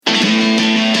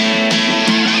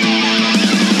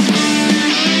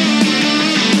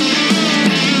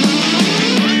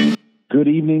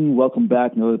welcome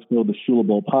back. Another episode of the Shula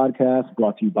Bowl podcast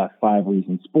brought to you by 5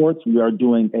 Reasons Sports. We are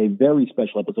doing a very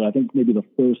special episode. I think maybe the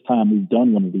first time we've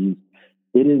done one of these.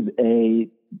 It is a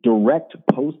direct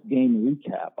post-game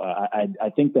recap. I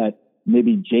think that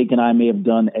maybe Jake and I may have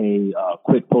done a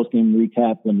quick post-game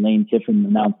recap when Lane Kiffin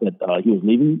announced that he was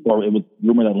leaving, or it was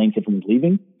rumored that Lane Kiffin was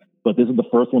leaving. But this is the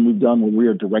first one we've done where we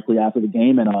are directly after the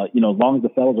game. And, as long as the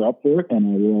fellas are up for it and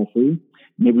we're all free,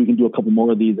 maybe we can do a couple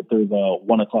more of these if there's a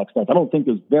 1 o'clock start. I don't think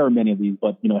there's very many of these,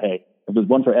 but, hey, if there's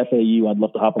one for FAU, I'd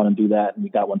love to hop on and do that. And we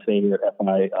got one today here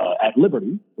at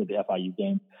Liberty for the FIU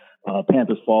game.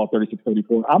 Panthers fall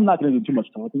 36-34. I'm not going to do too much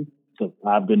talking because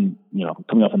I've been,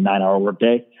 coming off a 9-hour work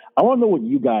day. I want to know what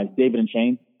you guys, David and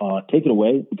Shane, take it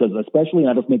away because especially,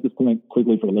 and I just make this point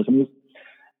quickly for the listeners,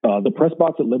 the press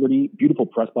box at Liberty, beautiful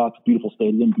press box, beautiful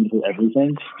stadium, beautiful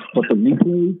everything, but the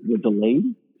replays were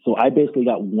delayed. So I basically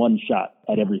got one shot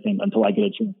at everything until I get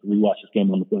a chance to rewatch this game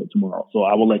on the field tomorrow. So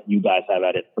I will let you guys have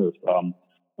at it first.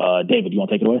 David, you want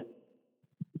to take it away?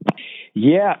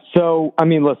 Yeah. So,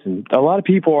 listen, a lot of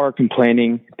people are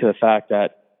complaining to the fact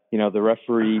that, the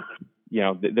referee,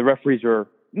 the referees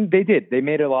they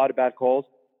made a lot of bad calls,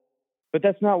 but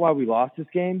that's not why we lost this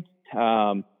game.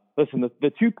 Listen,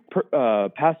 the two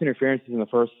pass interferences in the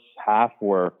first half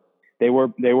were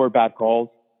bad calls.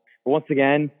 But once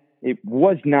again, it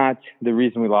was not the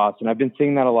reason we lost. And I've been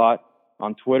seeing that a lot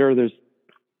on Twitter. There's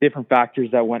different factors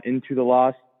that went into the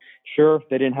loss. Sure,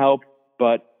 they didn't help,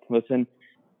 but listen,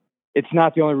 it's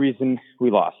not the only reason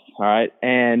we lost. All right.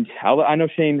 And I know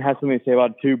Shane has something to say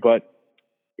about it too, but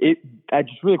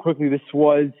just really quickly, this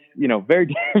was,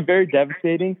 very, very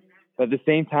devastating. But at the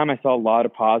same time, I saw a lot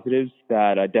of positives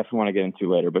that I definitely want to get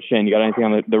into later. But Shane, you got anything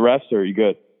on the refs or are you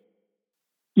good?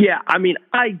 Yeah.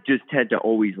 I just tend to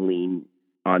always lean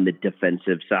on the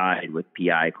defensive side with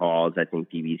PI calls. I think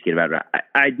DBs get about it.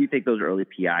 I do think those early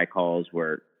PI calls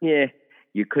were,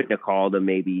 you couldn't have called them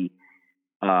maybe.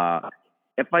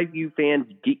 FIU fans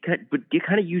get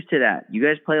kind of used to that. You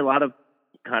guys play a lot of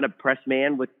kind of press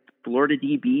man with Florida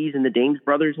DBs and the Dames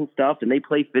brothers and stuff, and they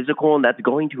play physical, and that's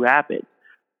going to happen.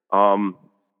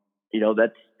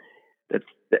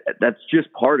 That's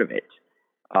just part of it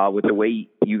with the way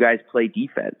you guys play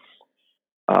defense.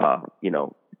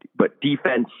 But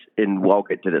defense, and we'll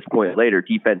get to this point later,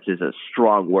 defense is a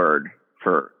strong word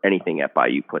for anything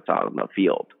FIU puts out on the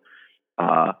field.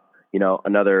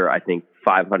 Another, I think,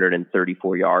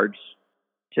 534 yards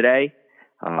today.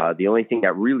 The only thing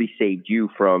that really saved you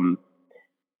from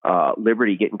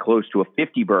Liberty getting close to a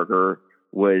 50-burger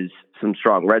was some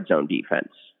strong red zone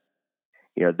defense.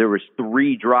 There was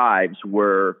 3 drives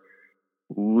where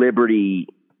Liberty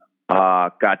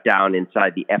got down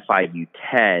inside the FIU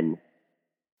 10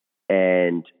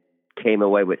 and came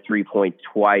away with 3 points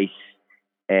twice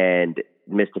and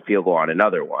missed a field goal on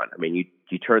another one. You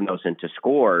turn those into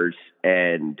scores,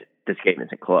 and this game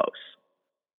isn't close.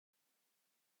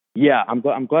 Yeah, I'm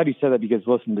glad you said that because,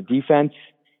 listen, the defense,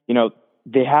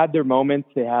 they had their moments.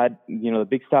 They had, the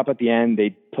big stop at the end. They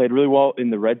played really well in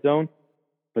the red zone,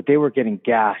 but they were getting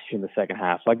gashed in the second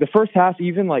half. Like the first half,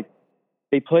 even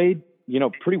they played,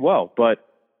 pretty well, but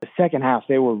the second half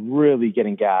they were really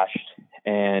getting gashed.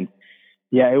 And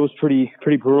yeah, it was pretty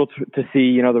brutal to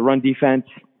see. The run defense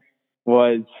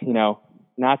was,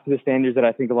 not to the standards that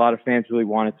I think a lot of fans really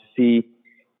wanted to see.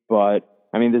 But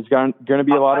there's going to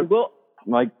be a lot of go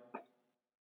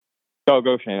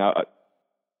Shane.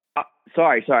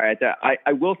 Sorry.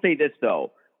 I will say this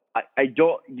though. I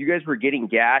don't. You guys were getting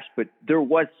gashed, but there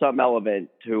was some element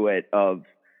to it of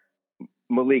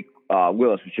Malik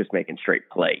Willis was just making straight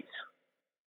plays.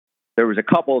 There was a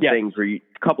couple of things where a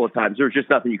couple of times there was just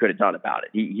nothing you could have done about it.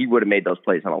 He would have made those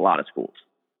plays on a lot of schools.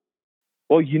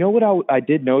 Well, what I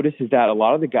did notice is that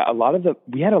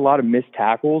we had a lot of missed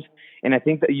tackles, and I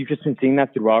think that you've just been seeing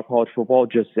that throughout college football.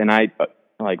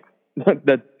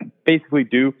 That basically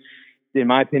due, in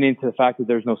my opinion, to the fact that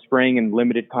there's no spring and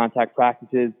limited contact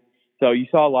practices. So you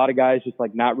saw a lot of guys just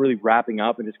not really wrapping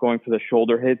up and just going for the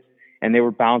shoulder hits, and they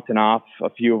were bouncing off a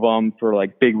few of them for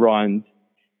big runs.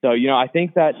 So I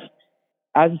think that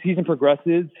as the season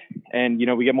progresses and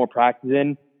we get more practice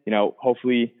in,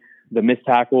 hopefully the missed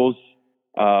tackles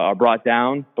are brought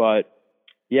down. But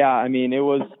yeah, it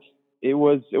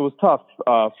was tough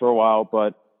for a while,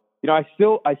 but I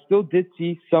still did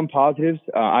see some positives.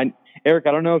 Eric,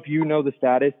 I don't know if you know the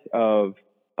status of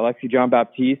Alexi John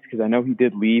Baptiste because I know he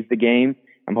did leave the game.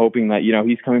 I'm hoping that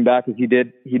he's coming back because he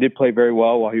did play very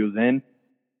well while he was in.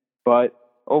 But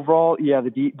overall, yeah,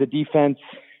 the defense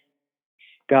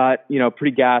got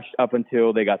pretty gashed up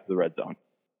until they got to the red zone.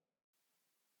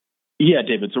 Yeah,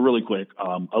 David. So really quick,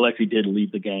 Alexi did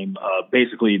leave the game.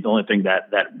 Basically, the only thing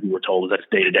that we were told was that it's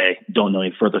day to day. Don't know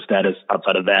any further status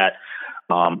outside of that.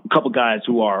 A couple guys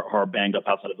who are banged up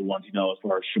outside of the ones as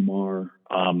far as Shamar,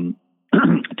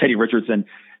 Teddy Richardson.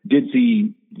 Did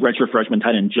see redshirt freshman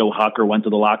tight end Joe Hucker went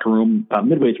to the locker room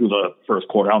midway through the first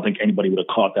quarter. I don't think anybody would have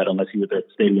caught that unless he was at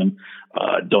the stadium.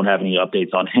 Don't have any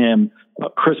updates on him.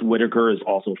 Chris Whitaker is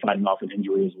also fighting off an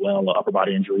injury as well, upper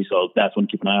body injury. So that's one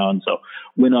to keep an eye on. So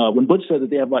when Butch said that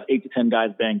they have about 8 to 10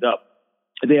 guys banged up,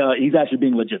 he's actually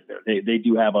being legit there. They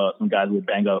do have some guys who were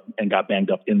banged up and got banged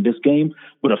up in this game,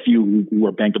 but a few who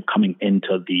were banged up coming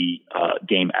into the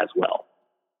game as well.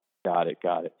 Got it.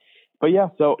 But yeah,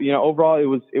 so overall it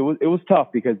was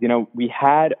tough because we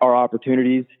had our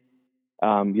opportunities.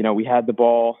 We had the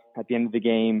ball at the end of the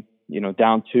game,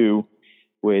 down 2,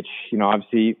 which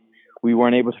obviously we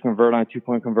weren't able to convert on a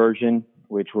 2-point conversion,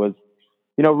 which was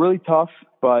really tough.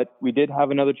 But we did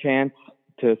have another chance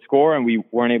to score, and we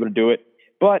weren't able to do it.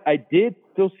 But I did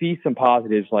still see some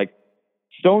positives. Like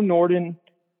Stone Norton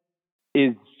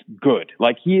is good.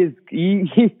 Like he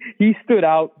stood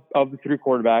out of the 3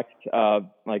 quarterbacks.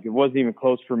 Like it wasn't even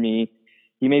close for me.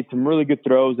 He made some really good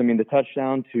throws. I mean, the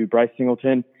touchdown to Bryce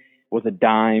Singleton was a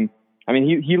dime. I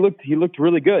mean, he looked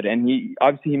really good, and he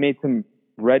made some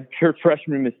redshirt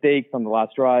freshman mistakes on the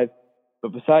last drive.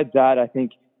 But besides that, I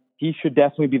think he should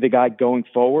definitely be the guy going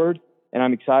forward. And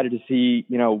I'm excited to see,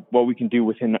 what we can do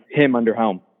with him under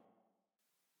helm.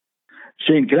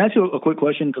 Shane, can I ask you a quick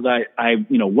question? Because I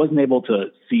wasn't able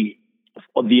to see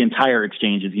the entire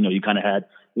exchanges, you kind of had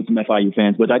with some FIU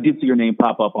fans, but I did see your name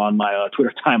pop up on my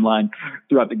Twitter timeline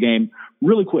throughout the game.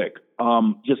 Really quick,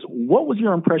 just what was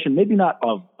your impression, maybe not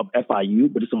of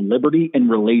FIU, but just on Liberty in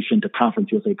relation to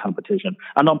Conference USA competition?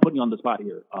 I know I'm putting you on the spot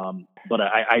here, but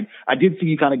I did see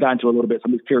you kind of got into a little bit, so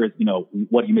I'm just curious,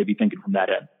 what you may be thinking from that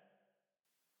end.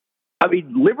 I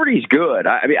mean, Liberty's good.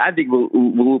 I think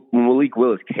Malik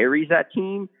Willis carries that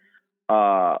team.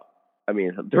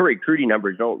 Their recruiting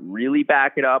numbers don't really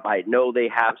back it up. I know they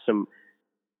have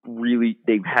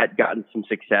they've gotten some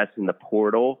success in the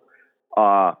portal.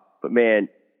 But man,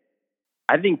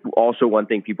 I think also one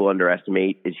thing people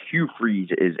underestimate is Hugh Freeze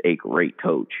is a great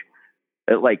coach.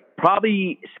 Like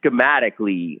probably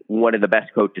schematically one of the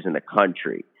best coaches in the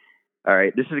country. All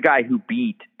right. This is a guy who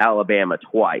beat Alabama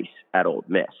twice at Ole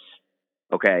Miss.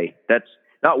 Okay, that's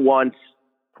not once,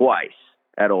 twice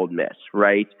at Ole Miss,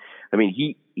 right? I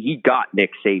mean, he got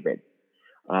Nick Saban,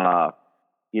 and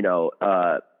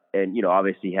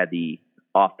obviously had the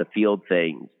off the field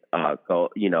things,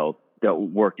 that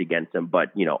worked against him.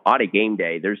 But on a game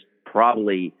day, there's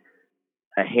probably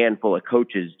a handful of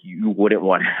coaches you wouldn't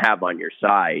want to have on your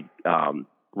side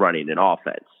running an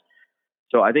offense.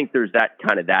 So I think there's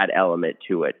that element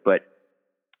to it. But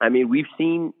I mean,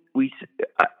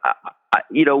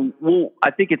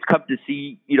 I think it's come to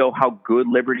see, how good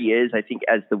Liberty is. I think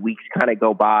as the weeks kind of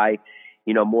go by,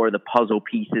 more of the puzzle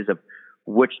pieces of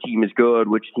which team is good,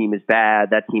 which team is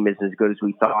bad. That team isn't as good as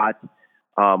we thought.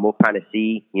 We'll kind of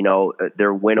see,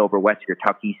 their win over Western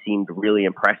Kentucky seemed really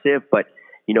impressive, but,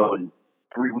 in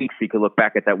 3 weeks, we could look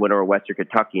back at that win over Western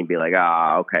Kentucky and be like,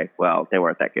 okay, well, they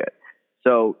weren't that good.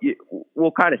 So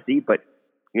we'll kind of see, but,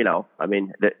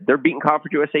 they're beating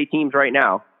Conference USA teams right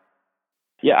now.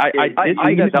 Yeah, I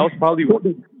that was probably. Go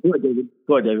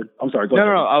ahead, David. I'm sorry. No.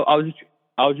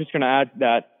 I was just going to add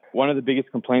that one of the biggest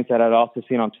complaints that I'd also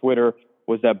seen on Twitter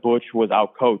was that Butch was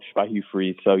outcoached by Hugh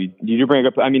Freeze. So you bring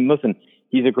up. I mean, listen,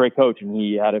 he's a great coach, and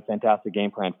he had a fantastic game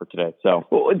plan for today. So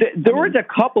there was a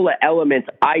couple of elements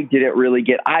I didn't really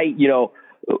get.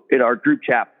 In our group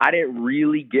chat, I didn't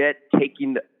really get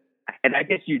taking the. And I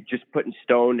guess you just putting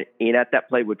Stone in at that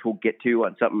play, which we'll get to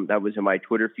on something that was in my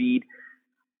Twitter feed.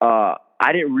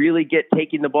 I didn't really get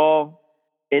taking the ball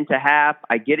into half.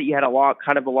 I get it. You had a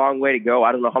long way to go.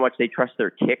 I don't know how much they trust their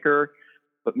kicker,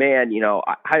 but man,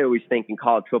 I always think in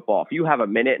college football, if you have a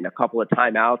minute and a couple of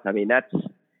timeouts, I mean, that's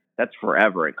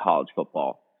forever in college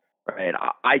football, right?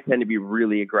 I tend to be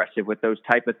really aggressive with those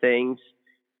type of things.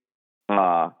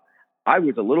 I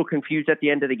was a little confused at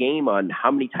the end of the game on how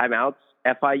many timeouts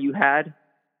FIU had.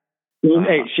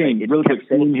 Hey, Shane, really quick,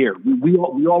 same here. We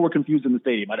all were confused in the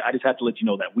stadium. I just have to let you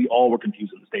know that. We all were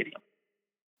confused in the stadium.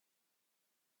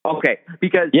 Okay,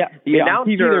 because the announcer... On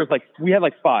TV, there was we had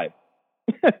 5.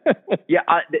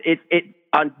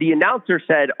 The announcer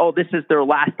said, this is their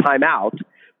last timeout,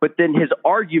 but then his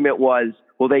argument was,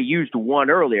 well, they used one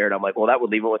earlier, and I'm like, well, that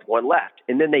would leave them with one left.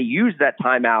 And then they used that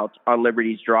timeout on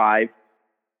Liberty's drive,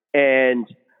 and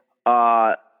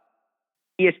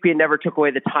ESPN never took away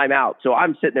the timeout. So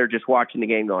I'm sitting there just watching the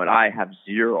game going, I have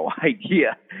zero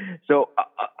idea. So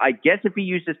I guess if he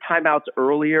used his timeouts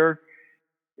earlier,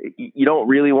 you don't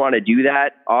really want to do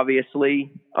that,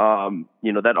 obviously.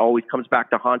 That always comes back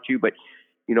to haunt you. But,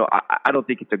 I don't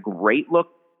think it's a great look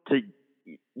to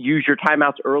use your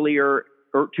timeouts earlier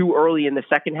or too early in the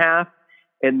second half,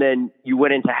 and then you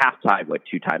went into halftime with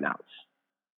 2 timeouts.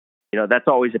 That's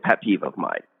always a pet peeve of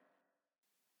mine.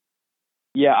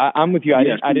 Yeah, I'm with you.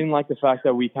 I didn't like the fact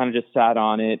that we kind of just sat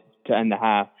on it to end the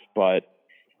half, but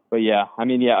yeah, at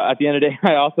the end of the day,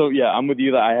 I'm with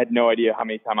you that I had no idea how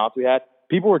many timeouts we had.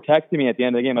 People were texting me at the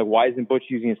end of the game, like, why isn't Butch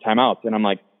using his timeouts? And I'm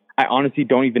like, I honestly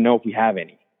don't even know if we have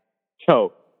any.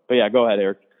 So, but yeah, go ahead,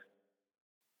 Eric.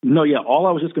 No, yeah, all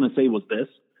I was just going to say was this.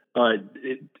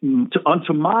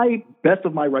 To my best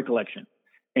of my recollection,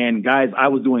 and guys, I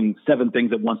was doing 7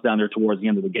 things at once down there towards the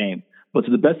end of the game, but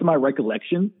to the best of my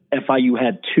recollection, FIU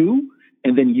had 2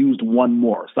 and then used 1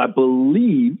 more. So I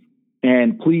believe,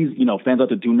 and please, fans out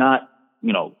there, do not,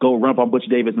 go run up on Butch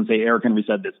Davis and say Eric Henry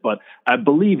said this, but I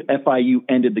believe FIU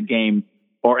ended the game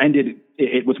or ended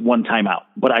it with 1 timeout,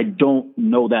 but I don't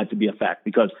know that to be a fact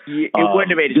because it wouldn't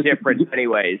have made a difference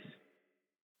anyways.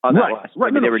 On that last,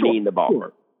 right. They were kneeing the ball.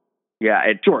 Sure.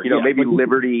 Yeah, maybe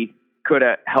Liberty could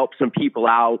have helped some people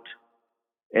out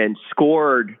and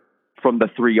scored from the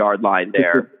 3-yard line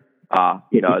there. That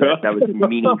was a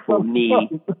meaningful knee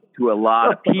to a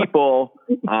lot of people.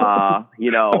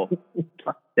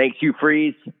 Thanks, Hugh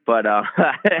Freeze, but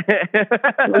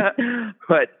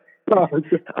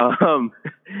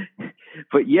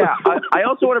yeah, I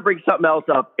also want to bring something else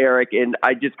up, Eric, and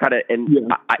I just kind of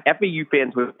FAU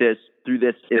fans with this through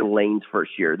this in Lane's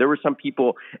first year. There were some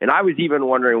people, and I was even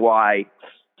wondering why.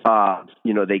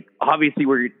 They obviously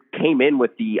came in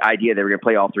with the idea they were going to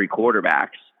play all 3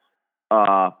 quarterbacks,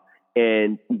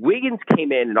 and Wiggins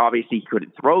came in, and obviously he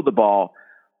couldn't throw the ball.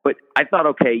 But I thought,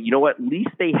 okay, you know what? At least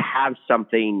they have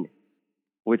something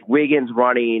with Wiggins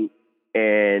running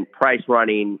and Price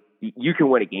running. You can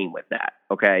win a game with that,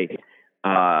 okay?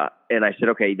 And I said,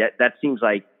 okay, that seems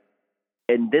like.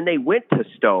 And then they went to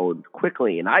Stone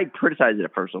quickly, and I criticized it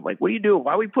at first. I'm like, what are you doing?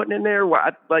 Why are we putting in there?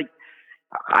 I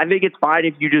think it's fine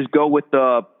if you just go with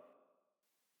the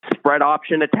spread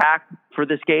option attack for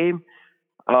this game.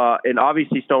 And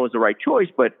obviously Stone was the right choice,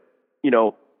 but,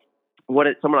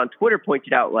 someone on Twitter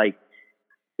pointed out, like,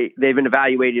 they've been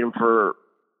evaluating him for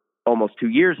almost 2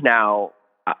 years now.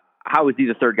 How is he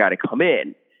the third guy to come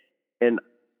in? And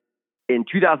in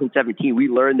 2017, we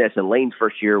learned this in Lane's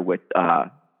first year with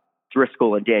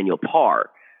Driscoll and Daniel Parr.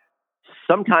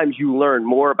 Sometimes you learn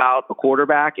more about a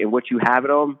quarterback and what you have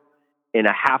in them in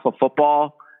a half of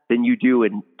football than you do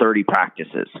in 30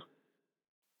 practices.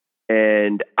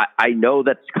 And I know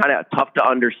that's kind of tough to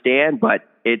understand, but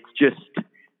it's just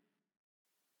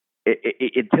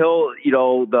until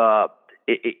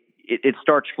it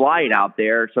starts flying out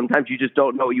there. Sometimes you just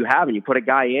don't know what you have, and you put a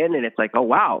guy in, and it's like, oh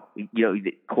wow,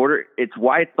 It's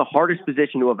why it's the hardest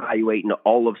position to evaluate in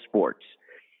all of sports.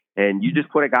 And you just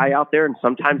put a guy out there, and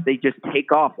sometimes they just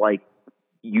take off like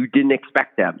you didn't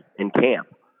expect them in camp.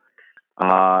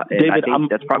 And David, I think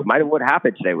that's probably might have what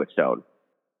happened today with Stone.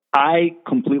 I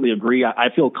completely agree. I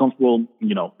feel comfortable,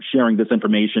 sharing this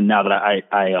information now that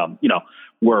I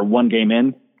we're 1 game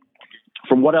in.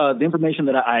 From what the information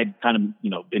that I kind of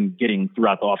been getting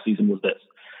throughout the offseason was this: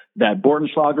 that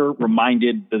Bortenschlager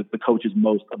reminded the coaches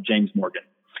most of James Morgan,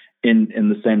 in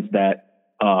the sense that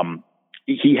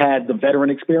he had the veteran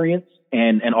experience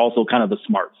and also kind of the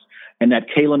smarts, and that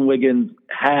Kalen Wiggins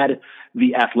had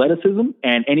the athleticism,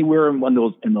 and anywhere in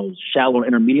those shallow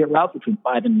intermediate routes between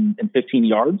 5 and 15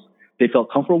 yards, they felt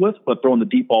comfortable with, but throwing the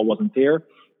deep ball wasn't there.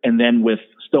 And then with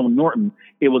Stone Norton,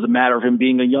 it was a matter of him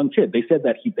being a young kid. They said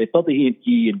that they felt that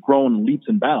he had grown leaps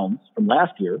and bounds from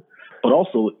last year, but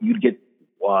also you'd get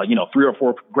 3 or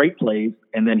 4 great plays,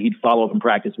 and then he'd follow up in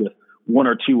practice with 1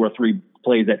 or 2 or 3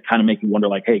 plays that kind of make you wonder,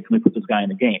 like, hey, can we put this guy in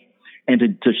the game? And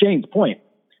to Shane's point,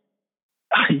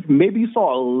 maybe you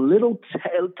saw a little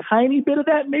tiny bit of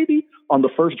that maybe on the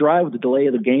first drive with the delay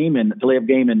of game and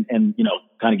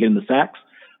kind of getting the sacks.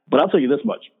 But I'll tell you this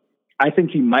much. I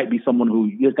think he might be someone who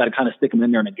you just got to kind of stick him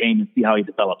in there in a game and see how he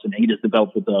develops. And he just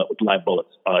develops with the live bullets.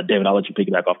 David, I'll let you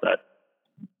piggyback off that.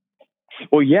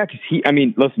 Well, yeah, because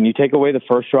listen, you take away the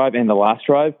first drive and the last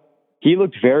drive, he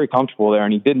looked very comfortable there,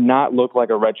 and he did not look like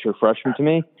a redshirt freshman to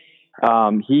me.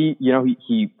 He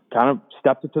kind of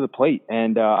stepped up to the plate,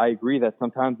 and I agree that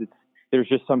sometimes there's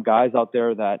just some guys out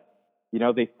there that,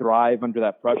 they thrive under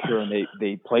that pressure and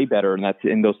they play better, and that's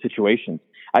in those situations.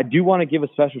 I do want to give a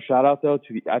special shout out though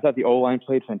I thought the O-line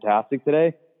played fantastic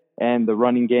today, and the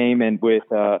running game, and with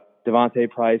Devontae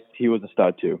Price, he was a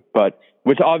stud too. But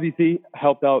which obviously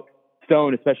helped out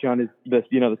Stone, especially on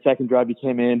the second drive he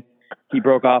came in. He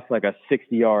broke off like a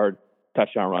 60-yard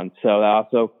touchdown runs. So that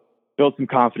also built some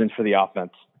confidence for the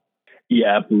offense.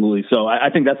 Yeah, absolutely. So I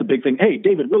think that's a big thing. Hey,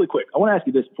 David, really quick, I want to ask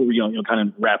you this before we kind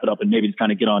of wrap it up and maybe just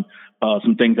kind of get on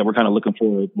some things that we're kind of looking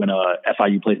for when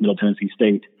FIU plays Middle Tennessee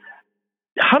State.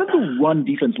 How did the run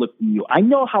defense look for you? I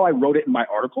know how I wrote it in my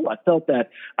article. I felt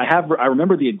that I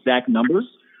remember the exact numbers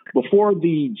before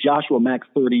the Joshua Mack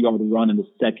 30-yard run in the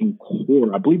second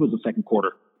quarter. I believe it was the second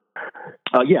quarter.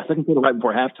 Second quarter right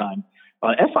before halftime.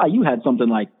 FIU had something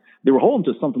like, they were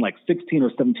holding to something like 16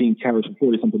 or 17 carries for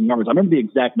 40-something yards. I remember the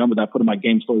exact number that I put in my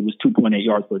game story was 2.8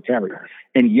 yards per carry.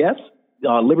 And yes,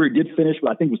 Liberty did finish, but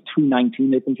I think it was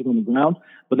 219 they finished on the ground.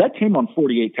 But that came on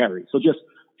 48 carries. So just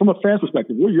from a fan's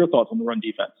perspective, what are your thoughts on the run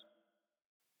defense?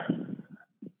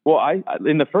 Well,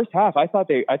 in the first half, I thought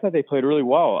they played really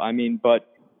well. I mean, but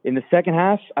in the second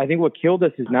half, I think what killed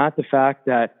us is not the fact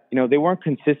that, they weren't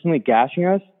consistently gashing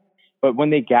us, but when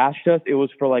they gashed us, it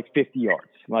was for like 50 yards.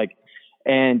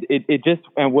 And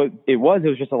what it was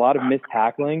just a lot of missed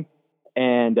tackling.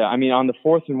 And on the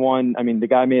 4th and 1, the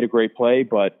guy made a great play,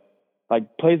 but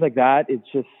like plays like that,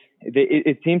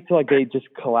 it seems to like they just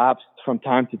collapsed from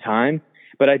time to time.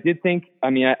 But I did think, I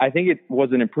think it was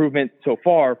an improvement so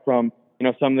far from,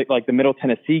 some like the Middle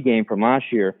Tennessee game from last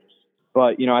year.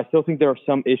 But, I still think there are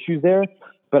some issues there.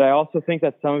 But I also think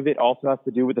that some of it also has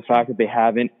to do with the fact that they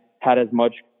haven't had as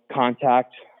much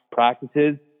contact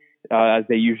practices as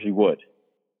they usually would.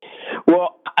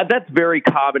 Well, that's very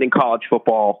common in college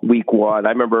football week 1. I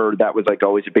remember that was like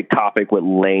always a big topic with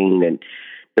Lane, and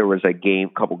there was a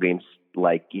couple games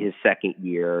like his second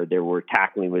year,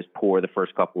 tackling was poor the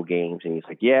first couple of games, and he's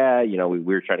like, we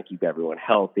were trying to keep everyone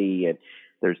healthy, and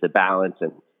there's the balance.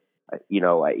 And I don't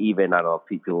know if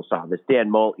people saw this, Dan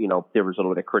Mullen, there was a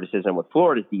little bit of criticism with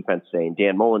Florida's defense saying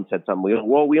Dan Mullen said something.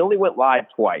 We only went live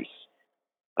twice.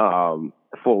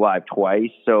 Full live twice.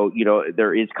 So,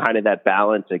 there is kind of that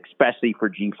balance, especially for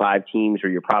G5 teams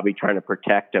where you're probably trying to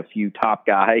protect a few top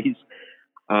guys.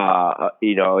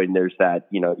 And there's that,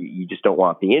 you just don't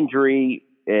want the injury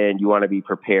and you want to be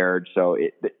prepared. So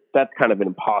that's kind of an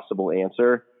impossible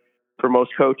answer for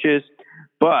most coaches.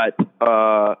 But,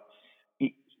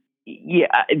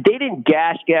 they didn't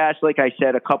gash. Like I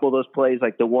said, a couple of those plays,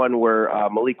 like the one where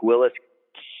Malik Willis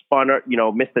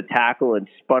missed the tackle and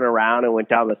spun around and went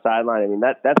down the sideline.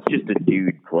 That's just a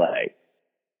dude play.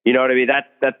 You know what I mean?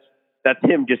 That's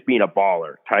him just being a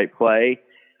baller type play.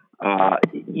 And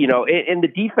the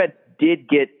defense did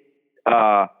get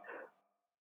tight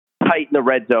in the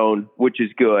red zone, which is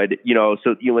good.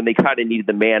 So when they kind of needed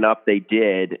the man up, they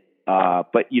did.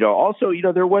 But also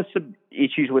there was some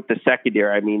issues with the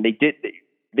secondary.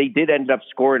 They did end up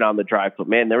scoring on the drive, but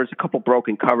man, there was a couple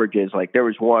broken coverages. Like there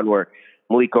was one where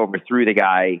Malik overthrew the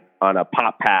guy on a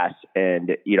pop pass,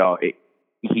 and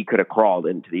he could have crawled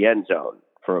into the end zone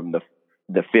from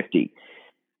the 50.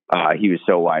 He was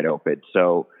so wide open.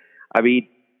 So, I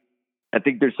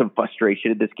think there's some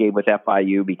frustration in this game with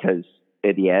FIU because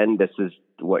at the end, this is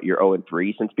what you're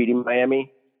 0-3 since beating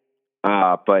Miami.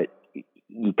 But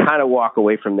you kind of walk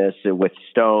away from this with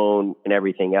Stone and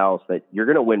everything else that you're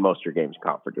going to win most of your games in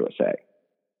Conference USA.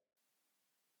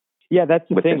 Yeah, that's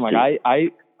the thing. Like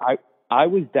I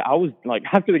was like,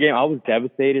 after the game, I was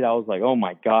devastated. I was like, oh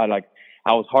my God, like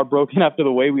I was heartbroken after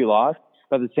the way we lost.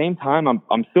 But at the same time,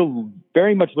 I'm still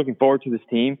very much looking forward to this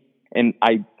team. And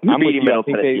I'm beating Middle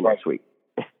Tennessee next week.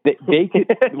 They could,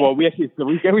 well, we actually, the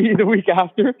week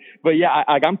after, but yeah,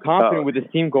 I'm confident with this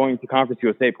team going to Conference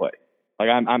USA play. Like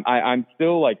I'm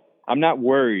still like, I'm not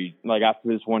worried like after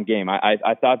this one game.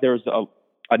 I thought there was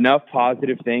enough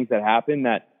positive things that happened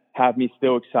that have me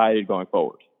still excited going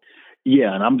forward.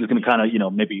 Yeah, and I'm just going to kind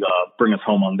of, maybe bring us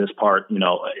home on this part. What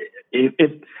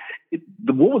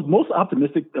was most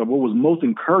optimistic, or what was most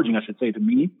encouraging, I should say, to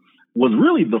me, was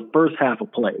really the first half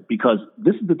of play, because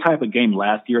this is the type of game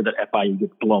last year that FIU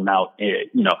gets blown out.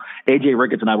 AJ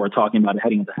Ricketts and I were talking about it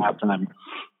heading into halftime.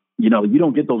 You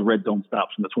don't get those red zone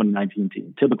stops from the 2019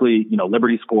 team. Typically,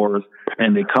 Liberty scores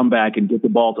and they come back and get the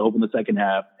ball to open the second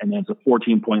half, and then it's a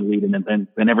 14-point lead, and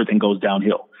then everything goes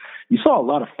downhill. You saw a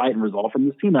lot of fight and resolve from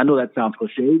this team. I know that sounds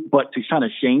cliche, but to kind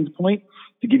of Shane's point,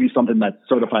 to give you something that's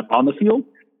certified on the field,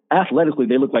 athletically,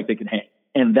 they look like they can hang.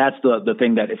 And that's the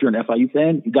thing that if you're an FIU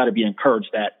fan, you got to be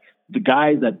encouraged that the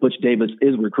guys that Butch Davis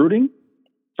is recruiting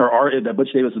that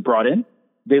Butch Davis has brought in,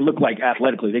 they look like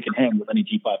athletically they can hang with any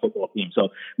G5 football team. So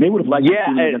they would have liked to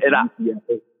see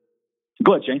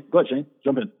Go ahead, Shane.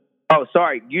 Jump in. Oh,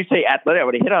 sorry. You say athletic. I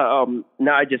would have hit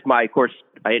of course,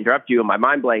 I interrupt you and my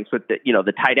mind blanks with the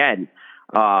tight end,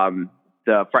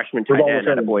 the freshman tight end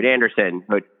out of Boyd Anderson.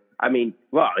 But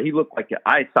he looked like,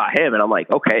 I saw him and I'm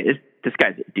like, okay, this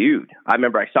guy's a dude. I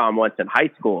remember I saw him once in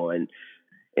high school, and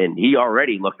and he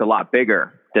already looked a lot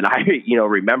bigger than I,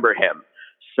 remember him.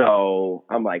 So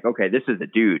I'm like, okay, this is the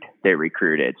dude they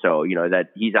recruited. So,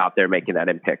 that he's out there making that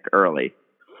impact early.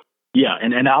 Yeah,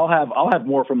 and I'll have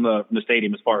more from the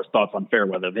stadium as far as thoughts on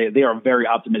Fairweather. They are very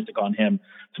optimistic on him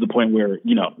to the point where,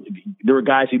 there were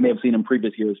guys who may have seen him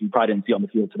previous years who probably didn't see on the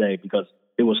field today because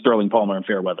it was Sterling Palmer and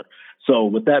Fairweather. So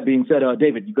with that being said,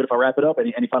 David, you good if I wrap it up?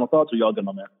 Any final thoughts, or you all good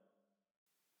on that?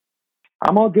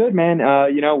 I'm all good, man.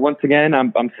 Once again,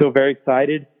 I'm still very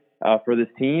excited for this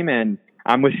team, and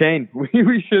I'm with Shane.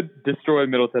 We should destroy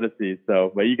Middle Tennessee.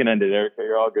 So, but you can end it, Eric.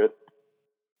 You're all good.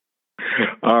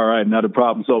 All right, not a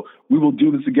problem. So we will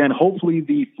do this again. Hopefully,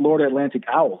 the Florida Atlantic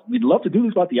Owls. We'd love to do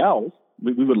this about the Owls.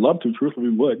 We would love to. Truthfully,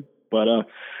 we would. But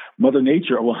Mother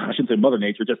Nature, well, I shouldn't say Mother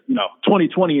Nature, just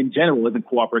 2020 in general isn't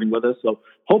cooperating with us. So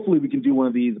hopefully, we can do one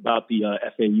of these about the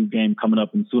FAU game coming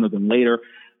up and sooner than later.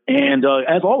 And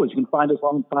as always, you can find us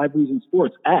on 5 Reasons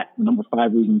Sports at the number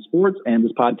 5 Reasons Sports, and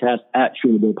this podcast at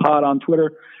Shulable Pod on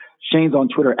Twitter. Shane's on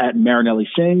Twitter at Marinelli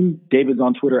Shane. David's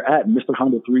on Twitter at Mr.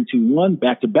 Honda 321.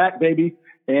 Back to back, baby.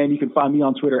 And you can find me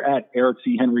on Twitter at Eric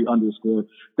C. Henry _.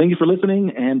 Thank you for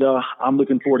listening, and I'm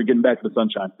looking forward to getting back to the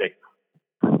Sunshine State.